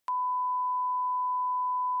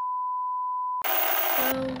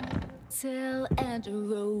Go tell Aunt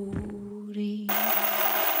Rhody.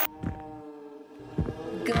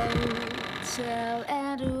 Go tell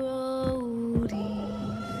Aunt Rhody.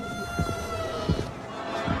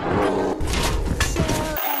 Go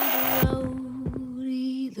tell Aunt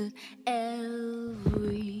Rhody that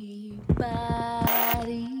everybody's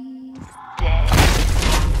dead.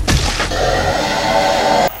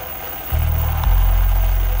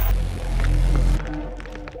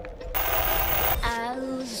 I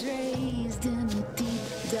was raised in a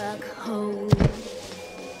deep, dark hole,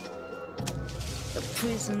 a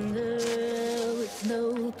prisoner with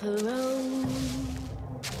no parole.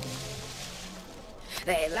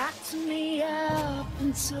 They locked me up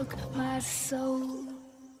and took my soul.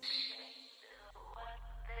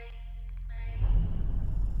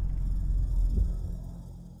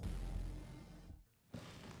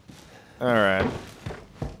 All right.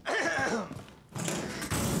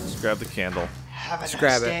 Just grab the candle. Just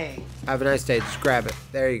grab it. Have a nice day. Just grab it.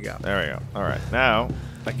 There you go. There we go. All right. Now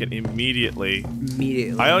I can immediately.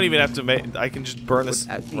 Immediately. I don't even have to make. I can just burn this.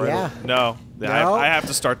 Right yeah. No. No? I have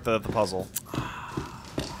to start the puzzle.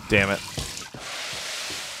 Damn it.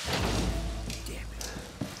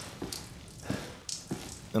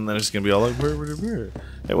 And then it's gonna be all like,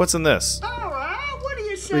 hey, what's in this? Alright, what do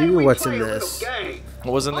you say What do you mean, we what's play in a little this? game?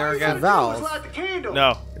 What was in there All you again? gotta do is Valve. light the candle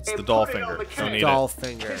No, it's the and doll put it on finger. the Don't candle. need Doll it.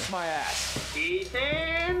 finger. My ass.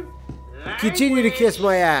 Ethan, Continue to kiss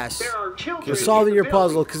my ass. there are children You're solving in your the puzzle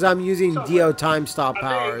building. because I'm using Dio time stop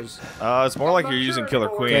powers. It's more like you're using Killer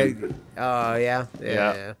Okay. Queen. Yeah.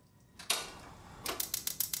 Yeah.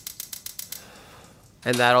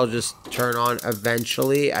 And that'll just turn on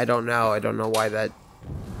eventually. I don't know. I don't know why that.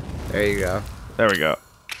 There you go. There we go.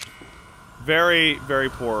 Very, very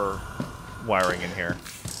poor wiring in here.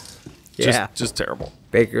 Yeah. Just terrible.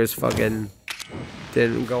 Baker's fucking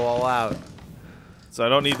didn't go all out. So I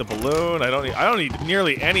don't need the balloon. I don't need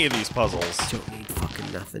nearly any of these puzzles. Don't need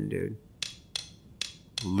fucking nothing, dude.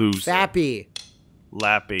 Loser. Fappy.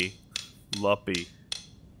 Lappy. Luppy.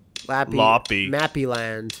 Lappy. Loppy. Mappy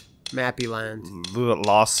Land. Mappy Land.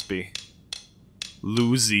 Lospy.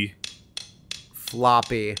 Losey.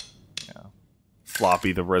 Floppy.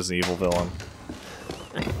 Floppy, the Resident Evil villain.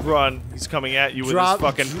 Run. He's coming at you with Drop- his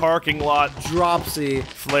fucking parking lot Dropsy.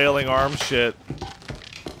 flailing arm shit.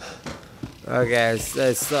 Okay, I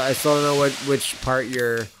still don't know which part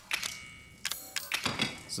you're...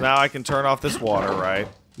 So now I can turn off this water, right?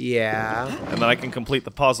 Yeah. And then I can complete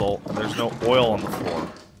the puzzle, and there's no oil on the floor.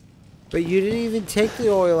 But you didn't even take the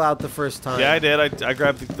oil out the first time. Yeah, I did. I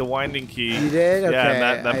grabbed the winding key. You did? Okay.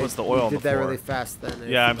 Yeah, and that puts the oil on the did that floor. really fast then. I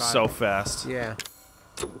Yeah, I'm forgot. so fast. Yeah.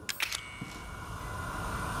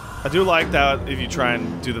 I do like that if you try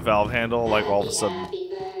and do the valve handle, like all of a sudden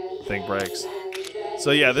thing breaks.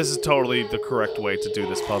 So yeah, this is totally the correct way to do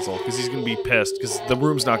this puzzle, because he's going to be pissed, because the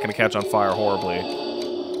room's not going to catch on fire horribly.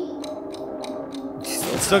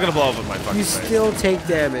 It's still going to blow up in my fucking You face. still take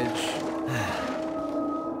damage.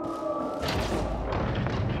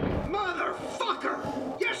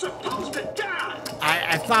 Motherfucker! You're supposed to die!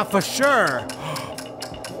 I thought for sure.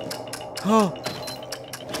 Oh,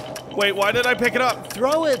 Wait, why did I pick it up?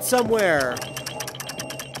 throw it somewhere.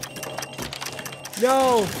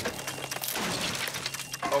 No.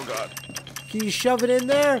 Oh god. Can you shove it in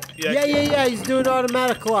there? Yeah. Yeah. He's doing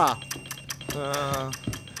automatic claw.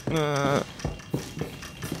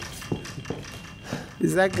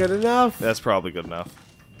 Is that good enough? That's probably good enough.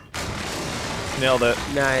 Nailed it.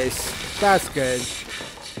 Nice. That's good.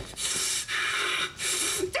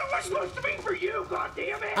 That was supposed to be for you,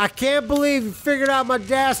 goddammit! I can't believe you figured out my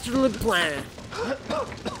dastardly plan.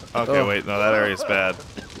 Okay, Oh. wait, no, that area's bad.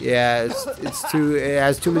 Yeah, it's too. It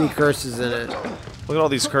has too many curses in it. Look at all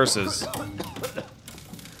these curses.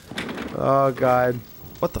 Oh God.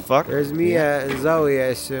 What the fuck? There's Mia and Zoe, I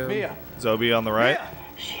assume. Mia. Zobi on the right?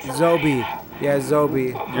 Zobi. Yeah,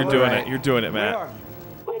 Zobi. You're doing it. You're doing it, Matt.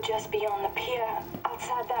 We're just beyond the pier,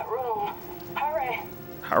 outside that room. Hurry!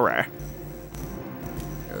 Hurrah.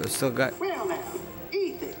 We still got. Well now,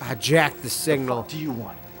 Ethan, I jacked the signal. What do you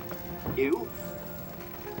want? you?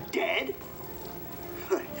 Dead?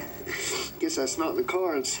 Guess that's not in the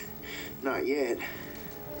cards. Not yet.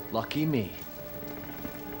 Lucky me.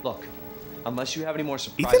 Look, unless you have any more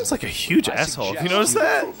surprises. Ethan's like a huge I asshole. Have you suggest noticed you-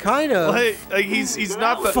 that? Kind of. Like he's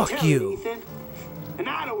not the. Fuck you. Ethan. And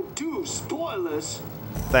I don't do spoilers.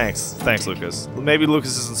 Thanks, Lucas. Maybe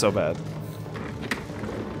Lucas isn't so bad.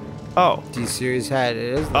 Oh, D-series hat. It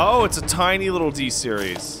is. oh, it's a tiny little D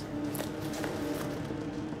series.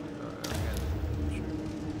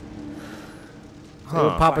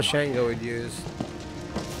 What Papa Shango would use.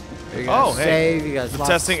 You Oh, gotta hey, save. You got The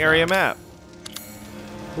testing area map.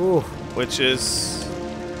 Ooh. which is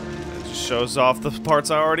it just shows off the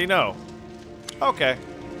parts I already know. Okay,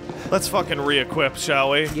 let's fucking re-equip,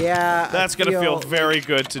 shall we? Yeah. That's gonna feel very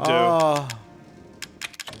good to do. Oh.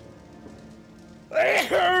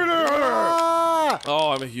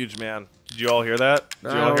 Oh, I'm a huge man. Did you all hear that?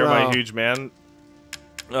 Did you I all don't hear my know. huge man?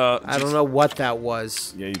 I don't know what that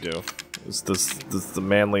was. Yeah, you do. It's this the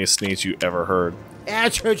manliest sneeze you ever heard. Ah,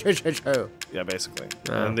 true, true, true, true. Yeah, basically.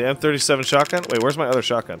 Oh. And the M37 shotgun? Wait, where's my other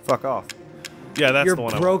shotgun? Fuck off. Yeah, that's Your the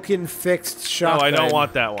one broken, fixed I shotgun. want. No, I don't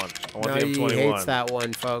want that one. I want No, the he M21. hates that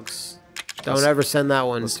one, folks. Don't ever send that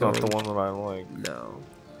one That's to not him. the one that I like. No.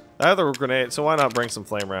 I have the grenade, so why not bring some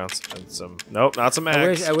flame rounds and some... Nope, not some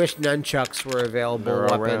mags. I wish nunchucks were available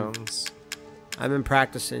Neuro weapon. rounds. I've been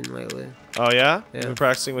practicing lately. Oh, yeah? Yeah. You've been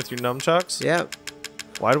practicing with your nunchucks? Yep.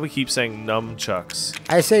 Why do we keep saying nunchucks?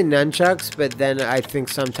 I say nunchucks, but then I think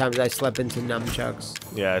sometimes I slip into nunchucks.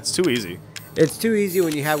 Yeah, it's too easy. It's too easy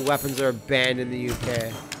when you have weapons that are banned in the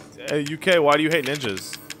UK. UK, why do you hate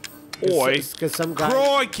ninjas? Oi. Because some guy,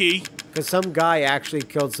 Crikey! because some guy actually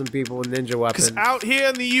killed some people with ninja weapons. Because out here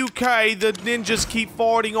in the UK, the ninjas keep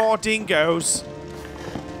fighting our dingoes.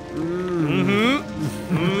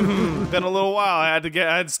 Been a little while. I had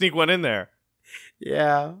to sneak one in there.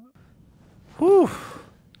 Yeah. Whew.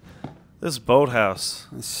 This boathouse.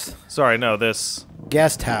 Sorry, no, this.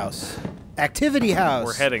 Guest house. Activity house.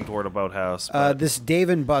 We're heading toward a boathouse. but- This Dave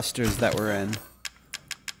and Buster's that we're in.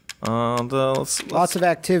 let's Lots of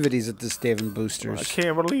activities at this Dave and I Boosters.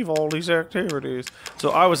 can't believe all these activities.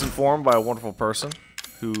 So I was informed by a wonderful person,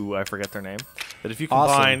 who I forget their name, that if you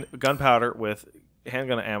combine gunpowder with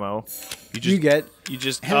handgun ammo, you get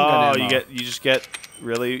handgun ammo. you just get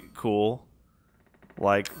really cool,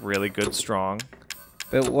 like really good strong.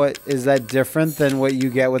 But what is that different than what you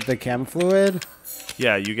get with the chem fluid?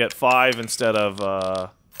 Yeah, you get 5 instead of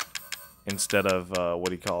what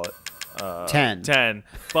do you call it? 10. 10,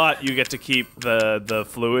 but you get to keep the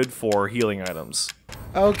fluid for healing items.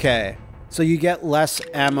 Okay. So you get less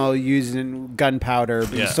ammo using gunpowder,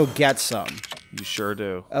 but you Yeah. still get some. You sure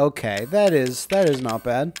do. Okay, that is not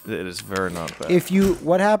bad. It is very not bad.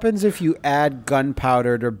 What happens if you add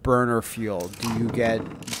gunpowder to burner fuel? Do you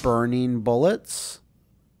get burning bullets?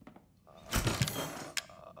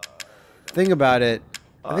 Think about it.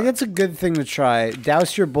 I think that's a good thing to try.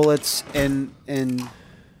 Douse your bullets in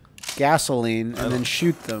gasoline and then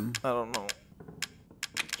shoot them. I don't know.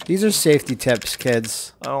 These are safety tips,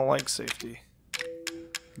 kids. I don't like safety.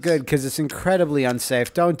 Good, because it's incredibly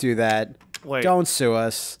unsafe. Don't do that. Wait. Don't sue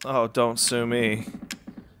us. Oh, don't sue me.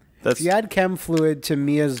 That's If you add chem fluid to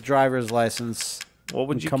Mia's driver's license what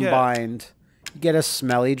would and you combined, you get a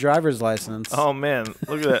smelly driver's license. get? Oh man,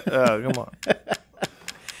 look at that. Oh, come on.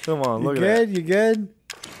 Come on, you look good? at that. You good?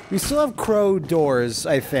 We still have crow doors,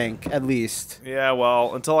 I think, at least. Yeah,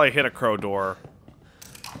 well, until I hit a crow door.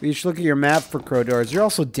 You should look at your map for crow doors. You're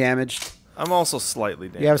also damaged. I'm also slightly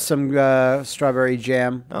damaged. You have some strawberry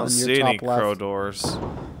jam I don't on see your any top left. crow doors.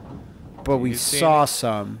 But we you see saw any?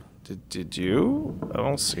 some. Did you? I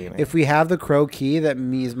don't see any. If we have the crow key, that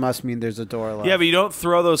must mean there's a door left. Yeah, but you don't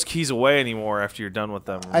throw those keys away anymore after you're done with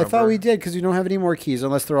them. I thought remember? we did because we don't have any more keys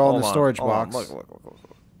unless they're all in Hold the on, storage hold on. box. Look.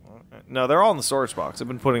 No, they're all in the storage box. I've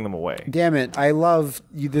been putting them away. Damn it! I love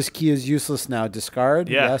you. This key is useless now. Discard?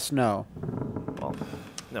 Yeah. Yes. No. Well,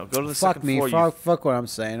 no, go to the Fuck second me. floor. Fuck what I'm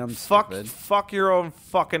saying. I'm stupid. Fuck your own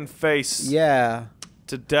fucking face Yeah.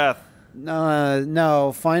 to death.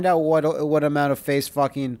 No. Find out what amount of face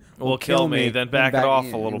fucking Will kill me, then back it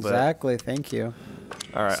off a little bit. Exactly. Thank you.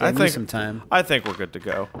 All right, Save me some time. I think we're good to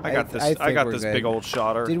go. I got this. I think got we're this good. big old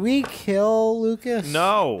shotter. Did we kill Lucas?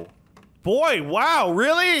 No, boy, wow,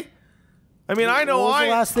 really? I mean, I know What was the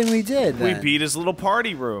last thing we did? we then? beat his little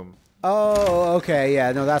party room. Oh, okay.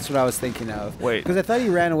 Yeah. No, that's what I was thinking of. Wait. Because I thought he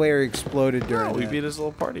ran away or exploded during No, we it. beat his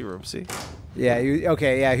little party room. See, Yeah.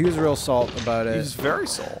 Okay. Yeah. He was real salt about it. he was very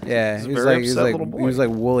salt. Yeah. He's He a was very like upset little boy. he was like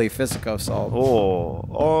woolly Fisico salt.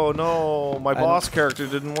 Oh no, my boss character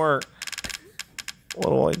didn't work. What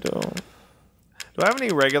do I do? Do I have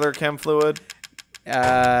any regular chem fluid?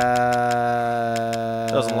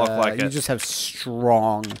 Doesn't look like You it. just have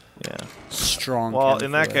strong. Yeah. Strong. Well, chem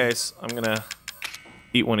in that fluid. case, I'm gonna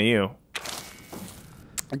eat one of you.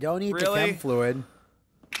 Don't eat the Really? chem fluid.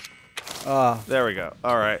 There we go.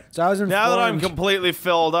 All right. So I was Now that I'm informed- completely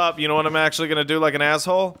filled up, you know what I'm actually gonna do like an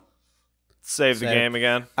asshole? Save the Save. game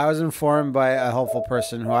again. I was informed by a helpful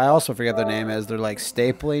person who I also forget their name is. They're like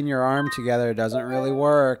stapling your arm together doesn't really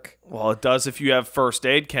work. Well, it does if you have first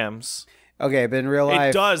aid chems. Okay, but in real It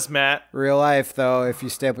life, does, Matt. real life though, if you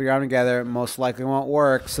staple your arm together, it most likely won't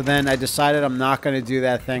work. So then I decided I'm not going to do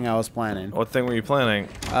that thing I was planning. What thing were you planning?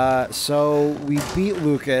 So we beat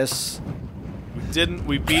Lucas.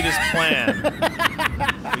 We beat his plan.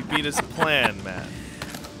 We beat his plan, Matt.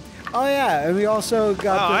 Oh yeah, and we also Oh,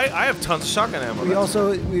 got. I have tons of shotgun ammo.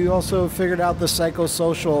 We also figured out the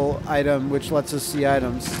psychosocial item, which lets us see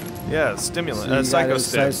items. Yeah, stimulant. See Psycho items,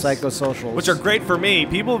 sticks. psychosocials, Which are great for me.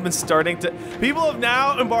 People have been starting to. People have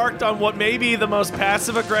now embarked on what may be the most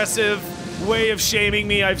passive-aggressive way of shaming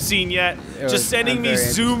me I've seen yet. Just sending me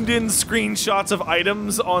zoomed-in screenshots of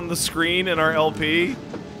items on the screen in our LP.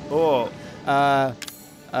 Oh.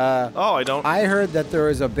 Oh, I don't. I heard that there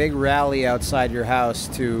was a big rally outside your house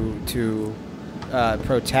to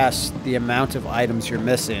protest the amount of items you're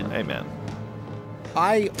missing. Hey, man.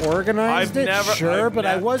 I organized it, but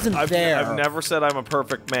I wasn't there. I've never said I'm a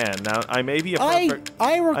perfect man. Now, I may be a perfect...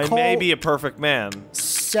 I recall I may be a perfect man.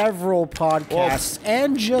 several podcasts,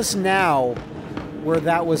 and just now, where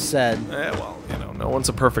that was said. Well, you know, no one's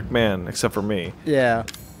a perfect man except for me. Yeah.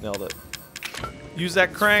 Nailed it. Use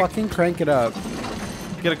that crank. Fucking crank it up.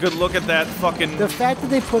 Get a good look at that fucking... The fact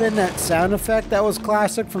that they put in that sound effect that was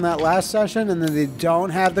classic from that last session, and then they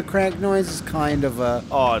don't have the crank noise is kind of a...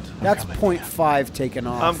 odd. That's 0.5 taken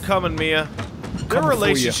off. I'm coming, Mia. Their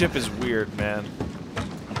relationship is weird, man.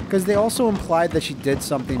 Because they also implied that she did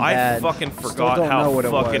something bad. I fucking Still forgot don't know how what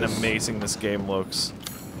it fucking was. amazing this game looks.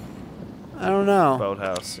 I don't know.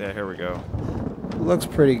 Boathouse. Yeah, here we go. Looks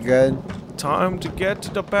pretty good. Time to get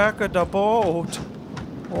to the back of the boat.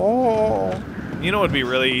 Oh. You know what'd be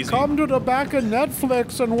really easy? Come to the back of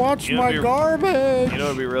Netflix and watch You know my what'd be- garbage. You know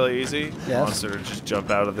what'd be really easy? Yes. Monster to just jump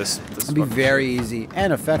out of this It'd be fucking very easy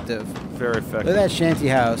and effective. shit. Very Look effective. at that shanty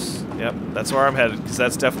house. Yep, that's where I'm headed, because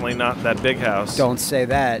that's definitely not that big house. Don't say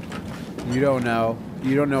that. You don't know.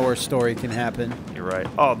 You don't know where story can happen. You're right.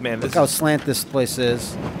 Oh, man, Look this how slant this place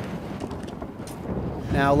is.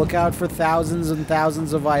 Now look out for thousands and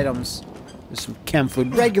thousands of items. There's some chem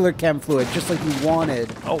fluid, regular chem fluid, just like you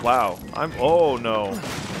wanted. Oh, wow. Oh, no.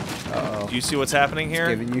 Uh-oh. Do you see what's happening here?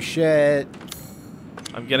 Giving you shit.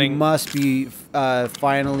 I'm You getting... must be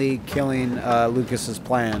finally killing Lucas's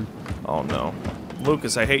plan. Oh, no.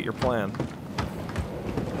 Lucas, I hate your plan.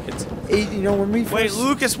 It's... You know, when we Wait, first,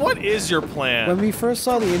 Lucas, what is your plan? when we first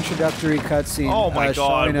saw the introductory cutscene, Oh my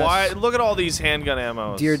god, showing us why? Look at all these handgun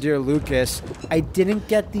ammos. Dear Lucas, I didn't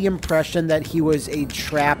get the impression that he was a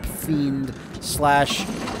trap fiend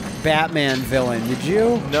 / Batman villain. Did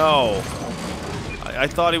you? No. I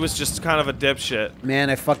thought he was just kind of a dipshit. Man,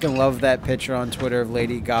 I fucking love that picture on Twitter of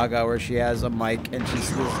Lady Gaga where she has a mic and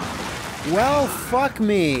she's well, fuck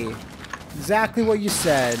me. Exactly what you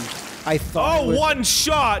said. I thought. Oh, one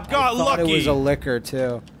shot! Got I thought lucky! it was a liquor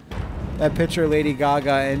too. That picture of Lady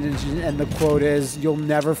Gaga and the quote is, "You'll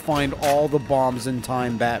never find all the bombs in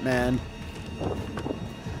time, Batman."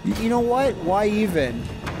 You know what? Why even?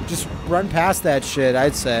 Just run past that shit,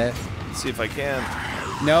 I'd say. Let's see if I can.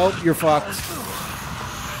 Nope, you're fucked.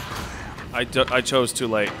 I chose too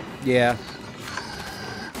late. Yeah.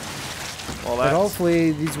 Well, But that's...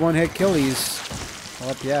 hopefully these one-hit killies will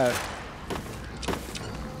help you out.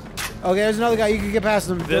 Okay, there's another guy. You can get past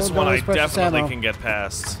him. This Don't one I waste precious definitely ammo. can get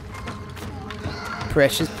past.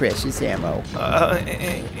 Precious ammo.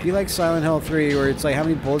 Be like Silent Hill 3, where it's like, how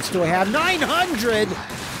many bullets do I have? 900!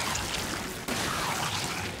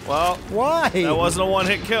 Well, Why? that wasn't a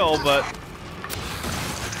one-hit kill, but...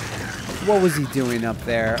 What was he doing up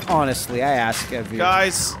there? Honestly, I ask of you.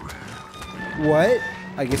 Guys, What?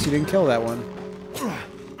 I guess you didn't kill that one.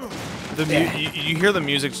 you hear the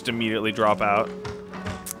music just immediately drop out.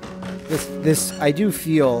 This, I do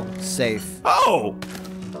feel safe. Oh!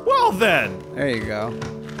 Well then! There you go.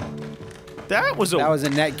 That was a... That was a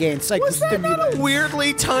net gain. Was that not a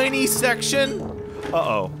weirdly tiny section?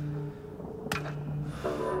 Uh-oh.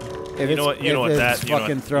 If You know what- you know what that- it's you know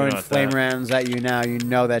fucking what- throwing you know what flame that- rounds at you now, you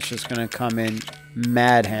know that's just gonna come in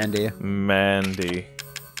mad handy. Mandy.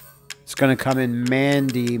 It's gonna come in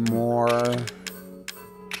Mandy more.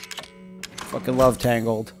 Fucking love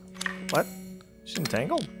Tangled. What? She's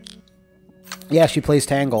entangled? Yeah, she plays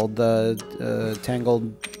Tangled, the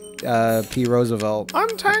Tangled P. Roosevelt. I'm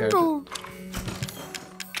tangled.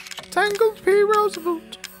 Tangled P.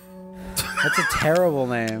 Roosevelt. That's a terrible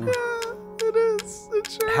name. It is.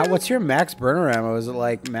 It sure What's your max burner ammo? Is it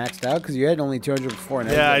like maxed out? Because you had only 200 before. And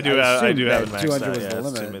Yeah, I do have it assumed that maxed 200 out. was Yeah, the I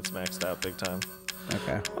assume limit. it's maxed out big time.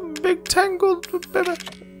 Okay. I'm big tangled, baby.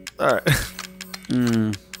 Alright.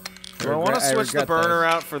 Do I want to I switch the regret burner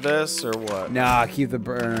this. out for this, or what? Nah, keep the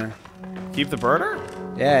burner. Keep the burner?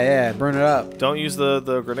 Yeah, burn it up. Don't use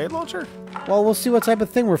the grenade launcher? Well, we'll see what type of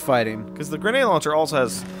thing we're fighting. Because the grenade launcher also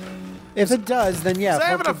has... If it does, then yeah. If I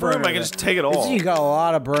have flip the enough room, burner I can then. just take it all. You got a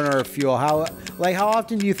lot of burner fuel. How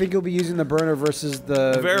often do you think you'll be using the burner versus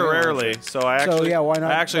the... Very grenade rarely. launcher? So I actually... yeah, why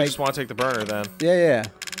not, I actually like- just want to take the burner then. Yeah.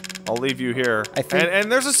 I'll leave you here. I think-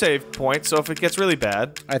 and there's a save point, so if it gets really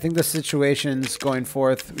bad... I think the situations going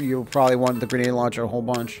forth, you'll probably want the grenade launcher a whole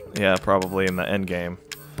bunch. Yeah, probably in the end game.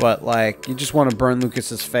 But, like, you just want to burn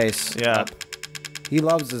Lucas's face. Yeah. He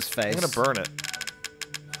loves his face. I'm gonna burn it.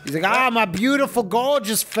 He's like, my beautiful,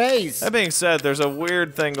 gorgeous face. That being said, there's a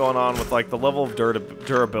weird thing going on with, like, the level of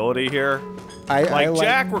durability here. I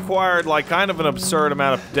Jack required, like, kind of an absurd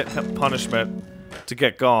amount of punishment to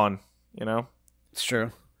get gone, you know? It's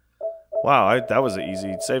true. Wow, that was an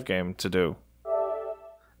easy save game to do.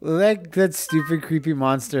 Like that stupid, creepy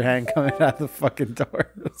monster hand coming out of the fucking door.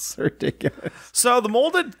 That's so ridiculous. So, the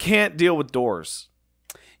molded can't deal with doors.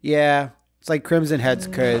 Yeah. It's like Crimson Heads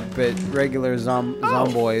could, but regular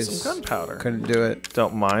zomboys some gunpowder. couldn't do it.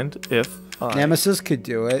 Don't mind if I Nemesis could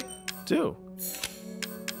do it, do.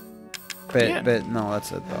 but Yeah. no,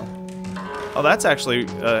 that's it though. Oh, that's actually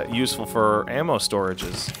useful for ammo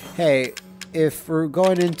storages. Hey, if we're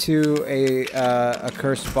going into a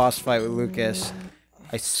cursed boss fight with Lucas,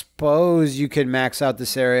 I suppose you could max out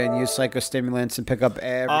this area and use psychostimulants and pick up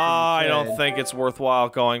everything. I you don't could. think it's worthwhile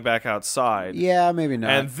going back outside. Yeah, maybe not.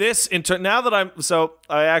 And this, now that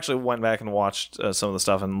I actually went back and watched some of the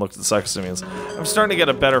stuff and looked at the psychostimulants. I'm starting to get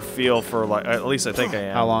a better feel for, like, at least I think I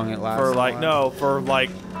am. How long it lasts. For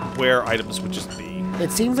where items would just be.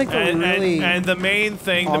 It seems like they're really And the main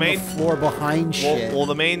thing, on the floor behind shit. well,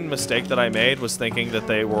 the main mistake that I made was thinking that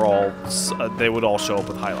they were all, they would all show up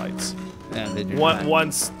with highlights. Yeah, they do not.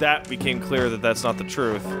 Once that became clear that that's not the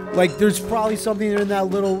truth. Like, there's probably something in that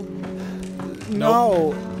little...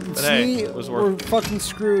 No. But See? hey, it was we're worth- fucking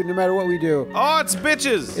screwed no matter what we do. Oh, it's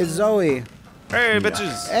bitches! It's Zoe. Hey,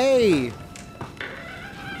 bitches! Hey!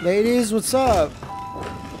 Ladies, what's up?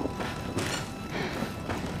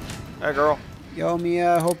 Hey, girl. Yo,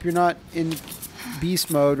 Mia, hope you're not in beast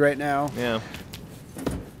mode right now. Yeah,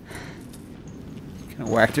 Kind of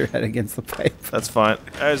whacked her head against the pipe. that's fine.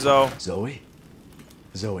 Hey, Zoe.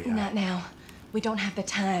 Zoe. Not now. We don't have the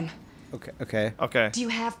time. Okay. Okay. Do you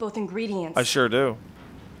have both ingredients? I sure do.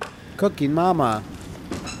 Cooking mama.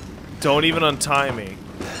 Don't even untie me.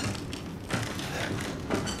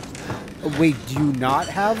 Wait, do you not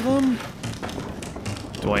have them?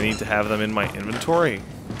 Do I need to have them in my inventory?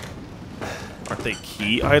 Aren't they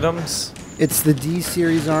key items? It's the D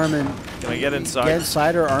series arm and Can I get inside? get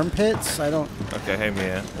inside her armpits. I don't. Okay, hey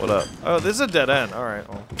Mia, what up? Oh, this is a dead end. All right,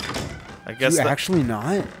 well, I Do guess you that, actually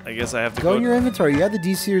not? I guess I have to Go go. in your inventory. You have the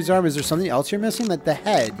D series arm. Is there something else you're missing? Like the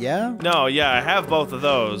head, yeah? No, yeah, I have both of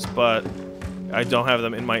those, but I don't have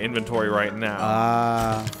them in my inventory right now.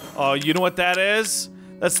 Ah. Oh, you know what that is?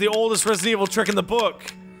 That's the oldest Resident Evil trick in the book.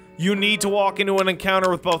 You need to walk into an encounter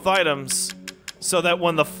with both items, so that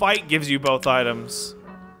when the fight gives you both items,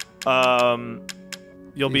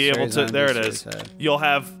 you'll be able to. There it is. You'll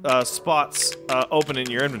have spots open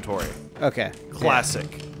in your inventory. Okay. Classic.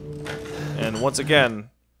 And once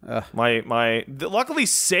again, luckily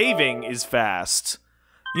saving is fast.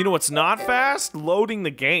 You know what's not fast? Loading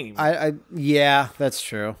the game. Yeah, that's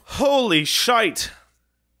true. Holy shite.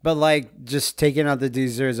 But like, just taking out the D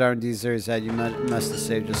series arm, D series head, you must have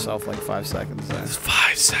saved yourself like 5 seconds there.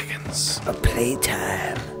 5 seconds. A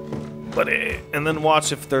playtime. But and then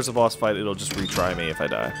watch if there's a boss fight, it'll just retry me if I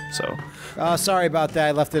die. So. Sorry about that.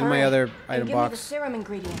 I left it in my Hurry, other and item give me the box. serum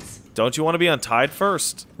ingredients. Don't you want to be untied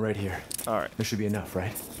first? Right here. All right. There should be enough,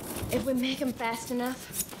 right? If we make him fast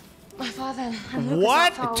enough, my father and Lucas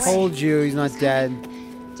What? are far away. Told you he's not dead.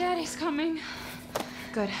 Daddy's coming.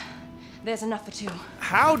 Good. There's enough for 2.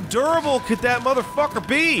 How durable could that motherfucker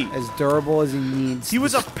be? As durable as he needs. He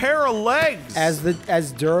was a pair of legs.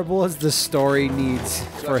 as durable as the story needs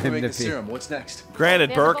for him to be. Serum. What's next?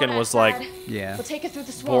 Granted, There's a Birkin boat was outside. like Yeah. We'll take it through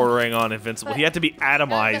the swamp. bordering on invincible. He had to be None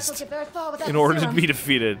of us will atomized get very far without in the order to serum. be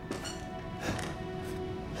defeated.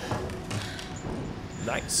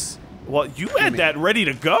 Nice. Well, you had that ready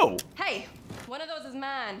to go. Hey, one of those is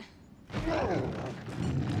mine.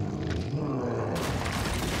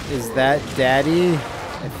 Is that Daddy?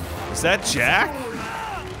 Is that Jack?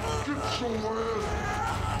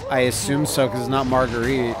 I assume so, because it's not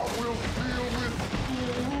Marguerite.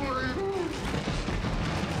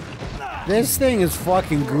 This thing is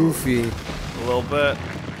fucking goofy. A little bit.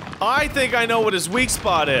 I think I know what his weak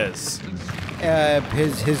spot is.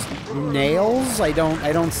 His nails? I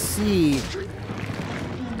don't see.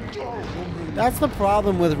 That's the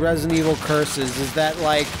problem with Resident Evil curses, is that,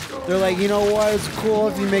 like, they're like, you know what, it's cool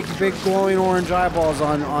if you make big glowing orange eyeballs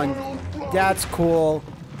on that's cool.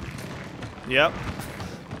 Yep.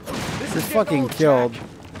 You're fucking killed.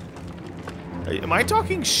 Am I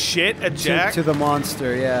talking shit at Jack? To the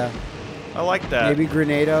monster, yeah. I like that. Maybe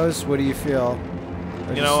grenados, what do you feel? Or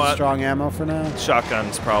You just know what? strong ammo for now?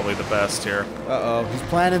 Shotgun's probably the best here. Uh-oh, he's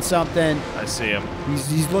planning something. I see him.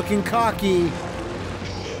 He's looking cocky.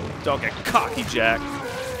 Don't get cocky, Jack.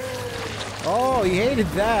 Oh, he hated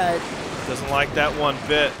that. Doesn't like that one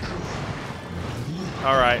bit.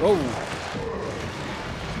 Alright. Oh.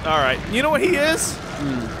 Alright. You know what he is?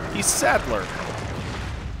 He's Sadler.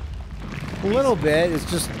 A little bit. It's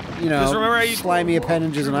just, you know, Just remember how you- slimy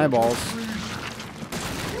appendages and eyeballs.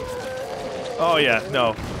 Oh, yeah.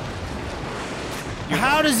 No.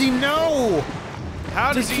 How does he know?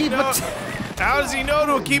 How does he know? How does he know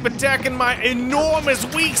to keep attacking my enormous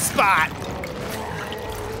weak spot?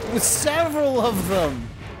 With several of them.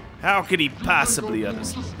 How could he possibly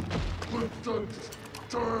understand?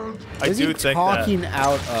 I Is do he think talking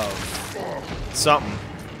out of? that. Something.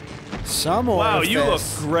 Some Wow, orifice. you look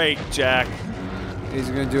great, Jack. He's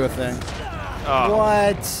gonna do a thing. Oh,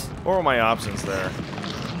 What? what were my options there?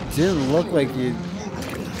 Didn't look like you.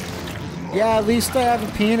 Yeah, at least I have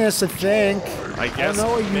a penis, I think. I guess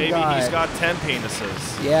know what you maybe got. he's got 10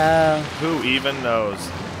 penises. Yeah, Who even knows?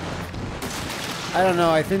 I don't know.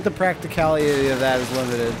 I think the practicality of that is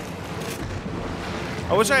limited.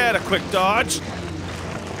 I wish I had a quick dodge.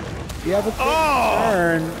 You have a quick Oh!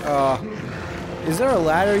 turn. Is there a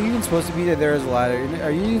ladder? Are you even supposed to be there? There is a ladder. Are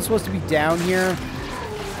you even supposed to be down here?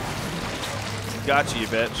 Gotcha, you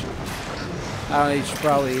bitch. I don't know. You should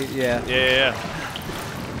probably, yeah. Yeah.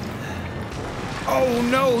 Oh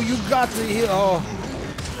no! You got to heal. Oh,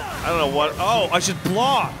 I don't know what. Oh, I should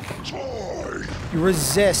block. you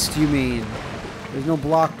resist. You mean? There's no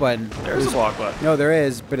block button. There's a block button. No, there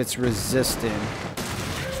is, but it's resisting.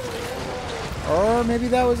 Or maybe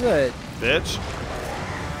that was it. Bitch.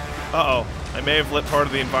 Uh-oh. I may have lit part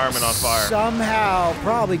of the environment on fire. Somehow,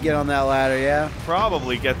 probably get on that ladder. Yeah.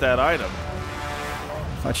 Probably get that item.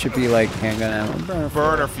 That should be like handgun ammo.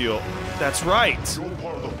 Burner fuel. That's right.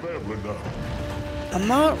 I'm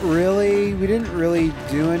not really. We didn't really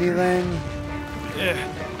do anything. Eh.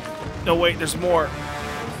 No, wait, there's more.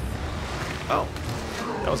 Oh.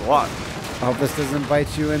 That was a lot. I hope this doesn't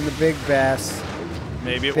bite you in the big bass.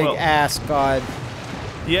 Maybe it Big will. ass, God.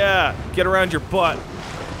 Yeah, get around your butt.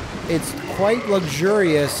 It's quite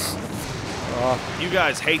luxurious. You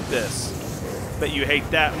guys hate this. Bet you hate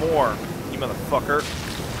that more, you motherfucker.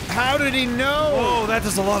 How did he know? Oh, that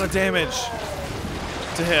does a lot of damage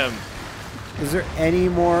to him. Is there any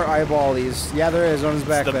more eyeballies? Yeah, there is on his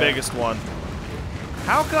back It's the there. biggest one.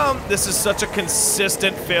 How come this is such a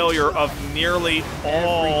consistent failure of nearly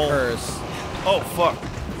all... Every curse. Oh, fuck.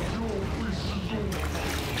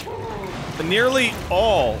 Nearly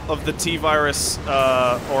all of the T-Virus,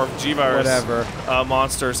 or G-Virus Whatever.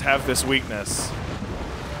 Monsters have this weakness.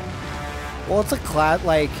 Well, it's a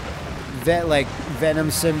like Venom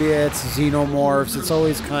symbiotes, xenomorphs. It's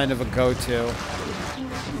always kind of a go-to.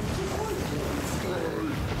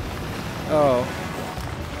 Oh.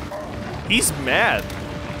 He's mad.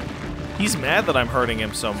 He's mad that I'm hurting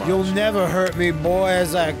him so much. You'll never hurt me, boy,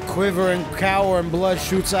 as I quiver and cower and blood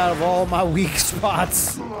shoots out of all my weak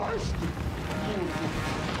spots.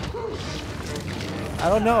 I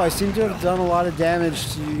don't know. I seem to have done a lot of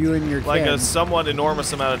damage to you and your Like kin. a somewhat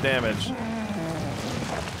enormous amount of damage.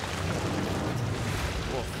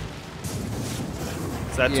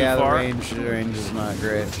 Is that yeah, too far? the range is not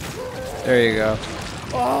great. There you go.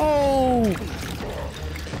 Oh!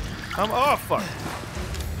 Oh, fuck.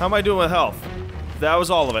 How am I doing with health? That was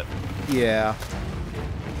all of it. Yeah.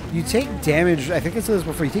 You take damage, I think I said this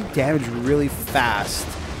before, you take damage really fast.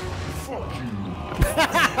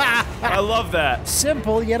 I love that.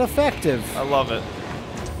 Simple yet effective. I love it.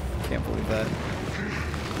 Can't believe that.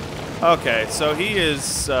 Okay, so he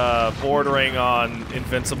is bordering on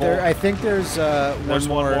invincible. I think there's There's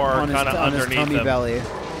one more on his, kinda on his underneath tummy him. belly.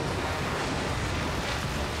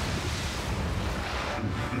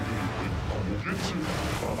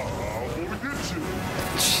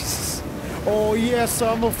 Jesus. Oh yes,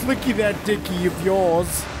 I'm gonna flick you that dicky of yours.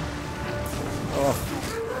 Oh,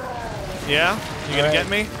 Yeah? You gonna Alright. get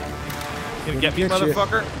me? You gonna get me, get you.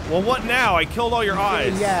 motherfucker? Well, what now? I killed all your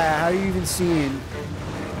eyes. yeah. How are you even seeing?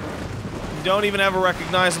 You don't even have a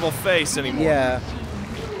recognizable face anymore. Yeah.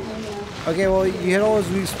 Okay, well, you hit all his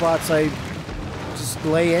weak spots. I just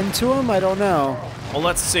lay into him. I don't know. Well,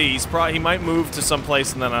 let's see. He might move to some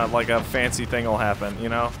place and then like a fancy thing will happen, you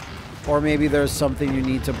know? Or maybe there's something you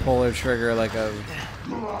need to pull or trigger, like a...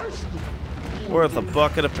 Worth a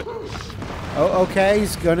bucket of... Oh, okay,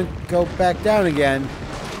 he's gonna go back down again.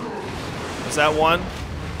 Is that one?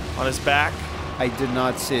 On his back? I did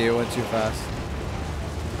not see. It went too fast.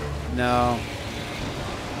 No.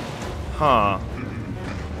 Huh.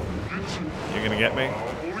 You're gonna get me?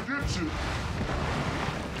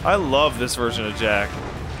 I love this version of Jack.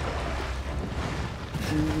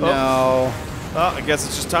 No. Oh, I guess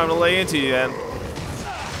it's just time to lay into you then.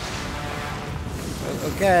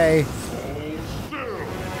 Okay.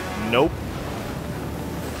 Nope.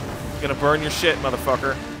 Gonna burn your shit,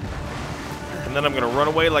 motherfucker. And then I'm gonna run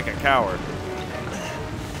away like a coward.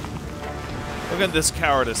 Look at this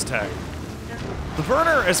cowardice tech. The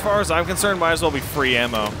burner, as far as I'm concerned, might as well be free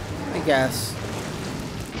ammo. I guess.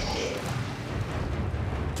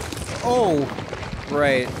 Oh.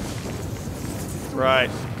 Right. Right.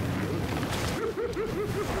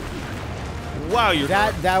 Wow,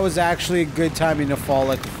 That was actually a good timing to fall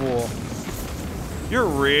like a fool. You're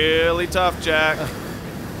really tough, Jack.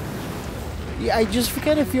 Yeah, I just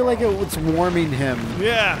kind of feel like it's warming him.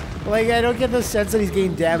 Yeah. Like, I don't get the sense that he's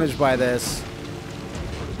getting damaged by this.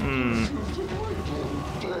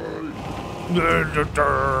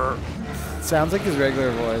 Sounds like his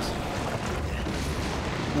regular voice.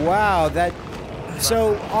 Wow, that...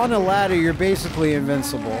 So, on a ladder, you're basically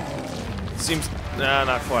invincible. Seems... Nah,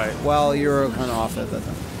 not quite. Well, you're kind of off it that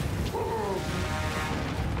time.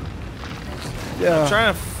 I'm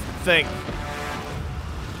trying to think.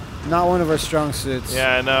 Not one of our strong suits.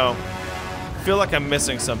 Yeah, I know. I feel like I'm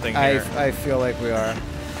missing something here. I feel like we are.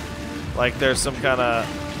 Like there's some kind of...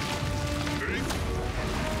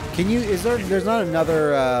 Can you... There's not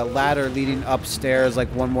another ladder leading upstairs, like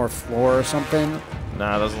one more floor or something?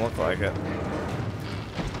 Nah, it doesn't look like it.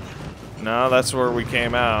 No, that's where we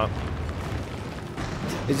came out.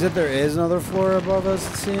 Is it there is another floor above us,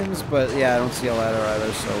 it seems? But yeah, I don't see a ladder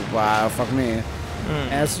either, so wow, fuck me.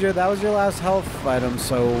 And that was your last health item,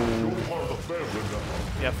 so...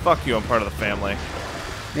 Yeah, fuck you, I'm part of the family.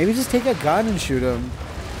 Maybe just take a gun and shoot him.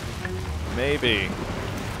 Maybe.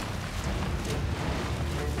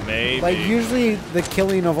 Maybe. Like, usually the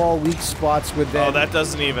killing of all weak spots would then... Oh, that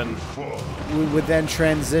doesn't even... would then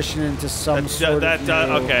transition into some sort of new...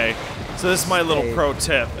 Okay. So this is my little pro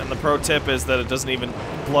tip, and the pro tip is that it doesn't even...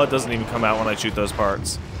 Blood doesn't even come out when I shoot those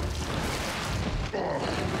parts.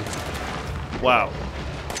 Wow.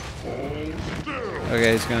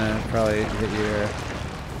 Okay, he's gonna probably hit you here.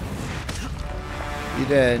 You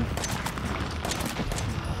did.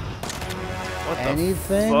 What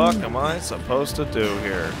Anything? the fuck am I supposed to do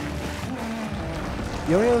here?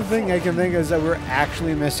 The only other thing I can think is that we're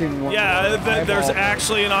actually missing one. Yeah, there's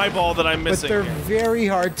actually an eyeball that I'm missing. But they're here. very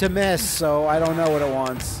hard to miss, so I don't know what it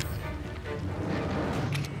wants.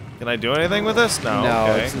 Can I do anything with this? No.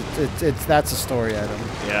 No, Okay. it's that's a story item.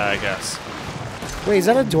 Yeah, I guess. Wait, is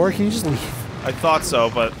that a door? Can you just leave? I thought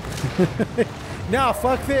so, but No,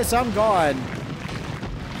 fuck this. I'm gone.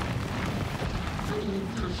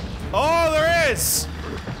 oh, there is.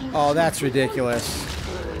 Oh, that's ridiculous.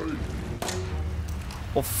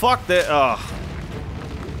 Well, fuck that. Ugh.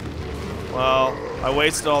 Well, I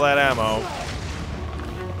wasted all that ammo,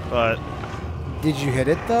 but Did you hit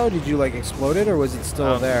it though? Did you like explode it, or was it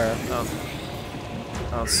still there?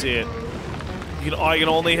 I don't see it. I can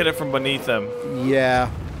only hit it from beneath them, Yeah.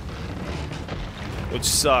 which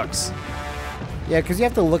sucks. Yeah, because you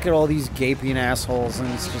have to look at all these gaping assholes,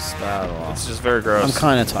 and it's just, I don't know. It's just very gross. I'm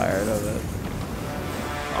kind of tired of it.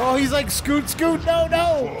 Oh, he's like, scoot, scoot, no,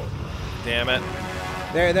 no! Damn it.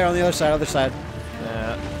 There, on the other side,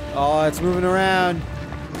 Yeah. Oh, it's moving around.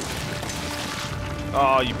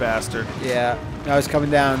 Oh, you bastard. Yeah. No, it's coming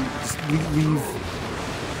down. Just leave.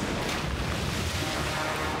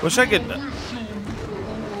 Wish I could.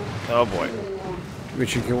 Oh boy.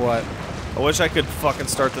 Which you can what? I wish I could fucking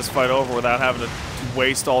start this fight over without having to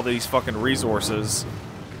waste all these fucking resources.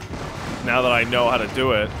 Now that I know how to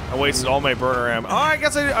do it, I wasted all my burner ammo. Oh, I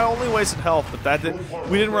guess I only wasted health, but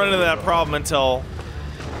we didn't run into that problem until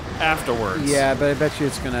afterwards. Yeah, but I bet you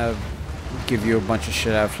it's gonna give you a bunch of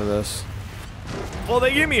shit after this. Well,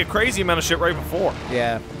 they gave me a crazy amount of shit right before.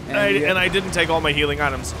 Yeah. And I didn't take all my healing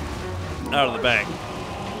items out of the bank.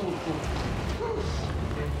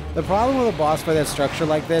 The problem with a boss fight that's structured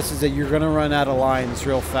like this is that you're gonna run out of lines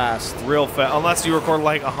real fast. Real fast, unless you record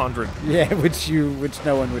like 100. Yeah, which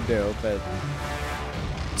no one would do, but...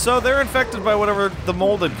 So they're infected by whatever the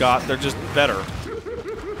molded got, they're just better.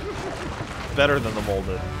 Better than the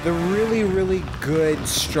molded. The really, really good,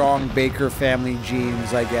 strong Baker family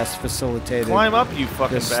genes, I guess, facilitated... Climb up, you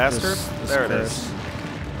fucking bastard. this there it curse. is.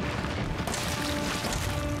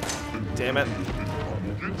 Damn it.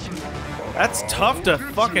 That's tough to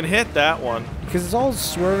fucking hit that one. Because it's all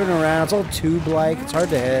swerving around. It's all tube-like. It's hard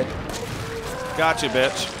to hit. Gotcha,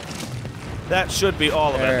 bitch. That should be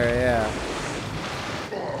all of it. There,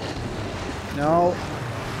 yeah. No.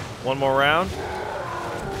 One more round.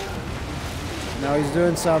 No, he's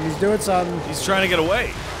doing something. He's doing something. He's trying to get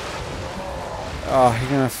away. Oh, you're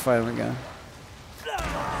gonna fight him again.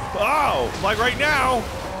 Oh, like right now.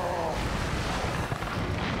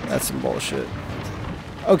 That's some bullshit.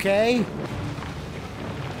 Okay.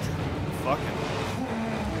 Fucking.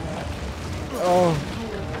 Oh.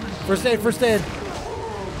 First aid, first aid.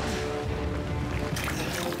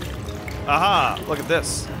 Aha, look at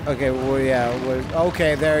this. Okay, well, yeah.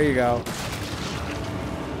 Okay, there you go.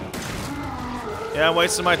 Yeah, I'm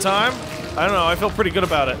wasting my time. I don't know. I feel pretty good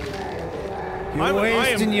about it. You're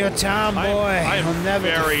wasting your time, boy. I am You'll never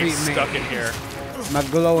very defeat me. stuck in here. My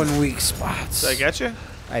glowing weak spots. Did I get you?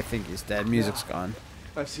 I think he's dead. Music's gone.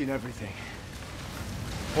 I've seen everything.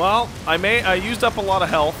 Well, I used up a lot of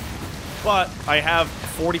health, but I have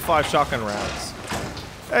 45 shotgun rounds.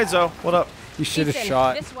 Hey, Zoe, what up? You should have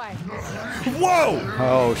shot. This way. Whoa!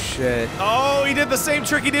 Oh, shit. Oh, he did the same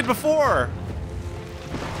trick he did before.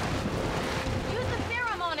 Use the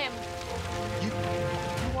serum on him.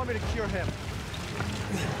 You want me to cure him?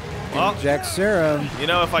 Well, Inject serum. you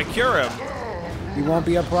know, if I cure him, He won't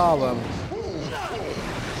be a problem.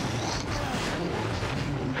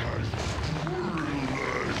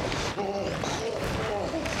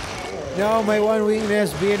 No, my one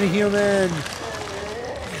weakness, being a human.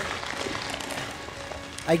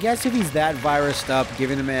 I guess if he's that virused up,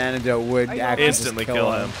 giving him an antidote would actually instantly just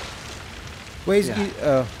kill him. Wait,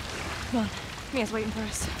 Come on. Mia's waiting for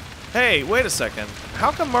us. Hey, wait a second.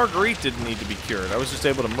 How come Marguerite didn't need to be cured? I was just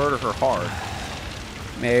able to murder her hard.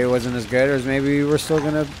 maybe it wasn't as good, or maybe we're still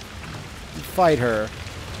gonna fight her.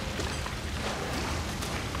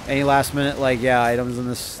 Any last minute items in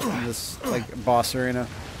this like boss arena?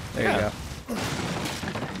 There you go.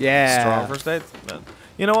 Yeah. Strong first aid.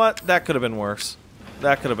 You know what? That could have been worse.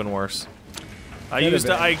 That could have been worse. I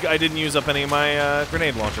didn't use up any of my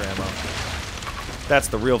grenade launcher ammo. That's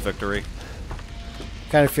the real victory.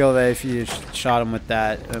 Kind of feel that if you shot him with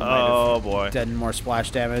that, it Oh might boy. have done more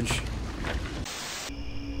splash damage.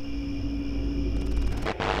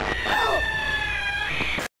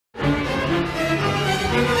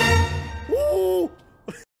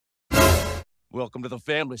 Welcome to the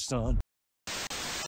family, son.